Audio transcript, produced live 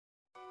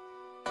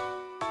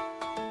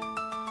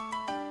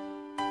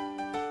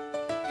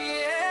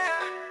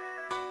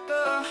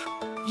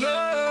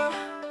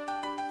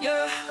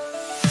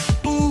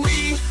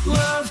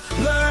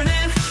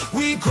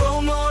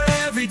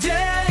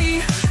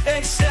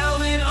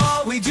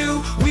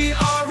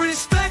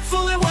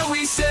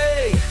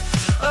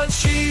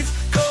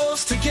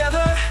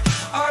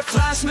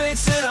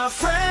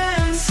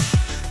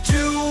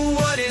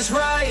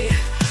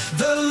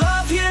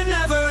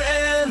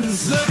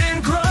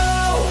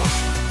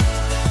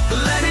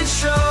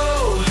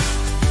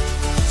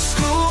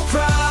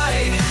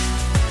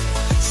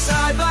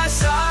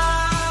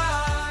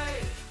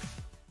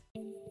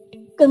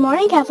Good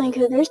morning, Kathleen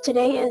Cougars.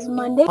 Today is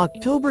Monday,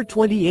 October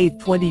 28,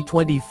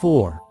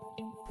 2024.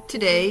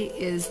 Today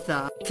is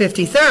the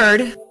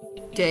 53rd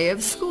day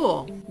of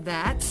school.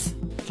 That's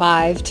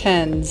 5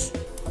 tens,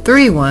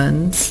 3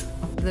 ones.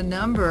 The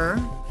number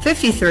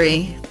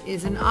 53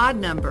 is an odd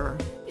number.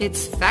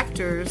 Its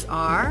factors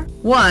are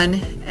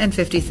 1 and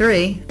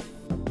 53.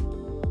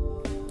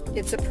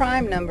 it's a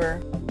prime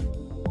number.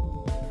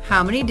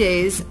 How many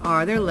days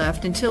are there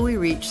left until we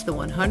reach the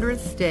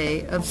 100th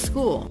day of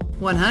school?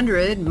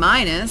 100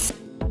 minus...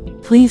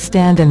 Please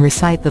stand and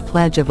recite the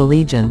Pledge of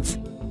Allegiance.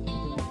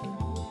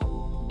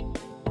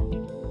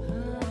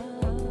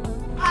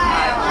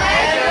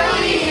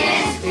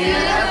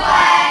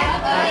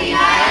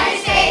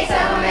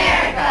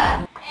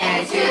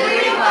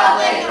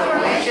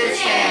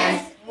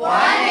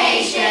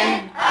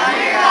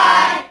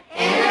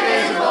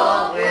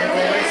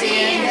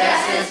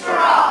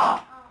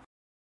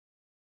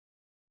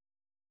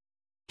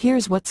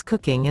 Here's what's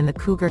cooking in the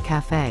Cougar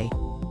Cafe.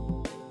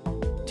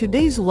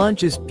 Today's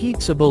lunch is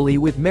pizza bolli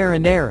with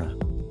marinara,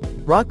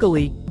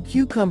 broccoli,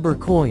 cucumber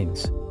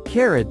coins,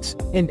 carrots,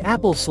 and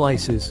apple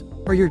slices,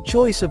 or your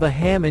choice of a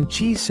ham and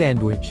cheese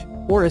sandwich,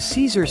 or a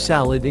Caesar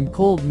salad in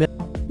cold milk.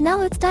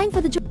 Now it's time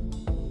for the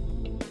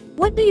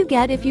What do you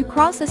get if you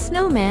cross a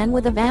snowman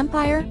with a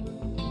vampire?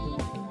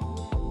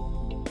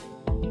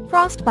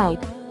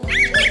 Frostbite.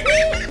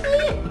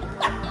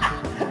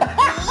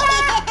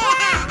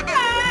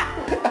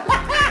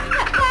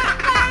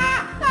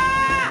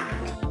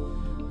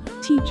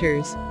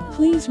 Teachers,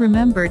 please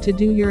remember to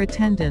do your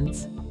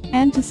attendance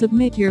and to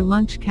submit your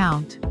lunch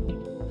count.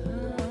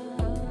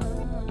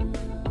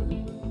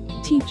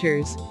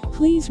 Teachers,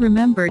 please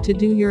remember to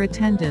do your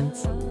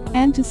attendance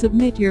and to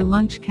submit your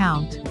lunch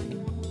count.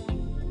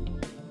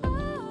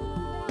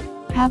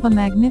 Have a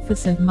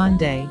magnificent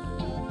Monday.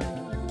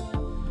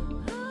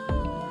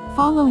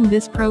 Following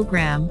this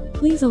program,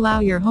 please allow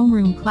your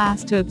homeroom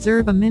class to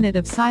observe a minute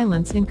of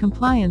silence in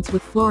compliance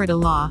with Florida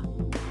law.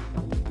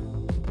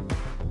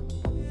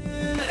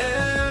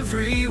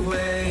 Every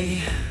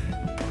way,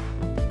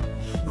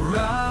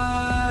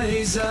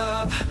 rise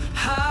up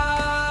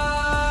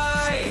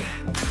high,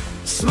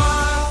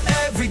 smile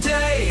every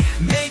day,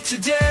 make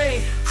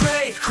today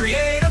great,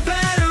 create a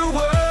better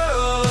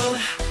world.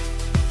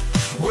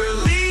 We're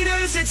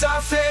leaders, it's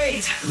our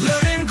fate.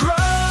 Learn and grow,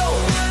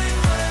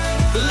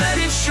 let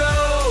it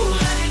show.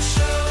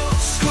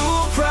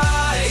 School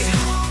pride,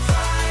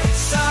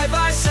 side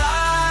by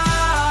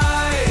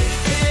side,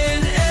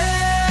 in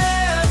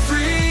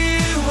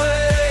every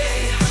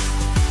way.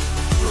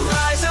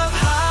 Rise up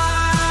high,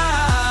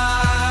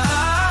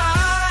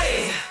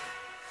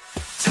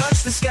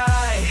 touch the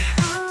sky.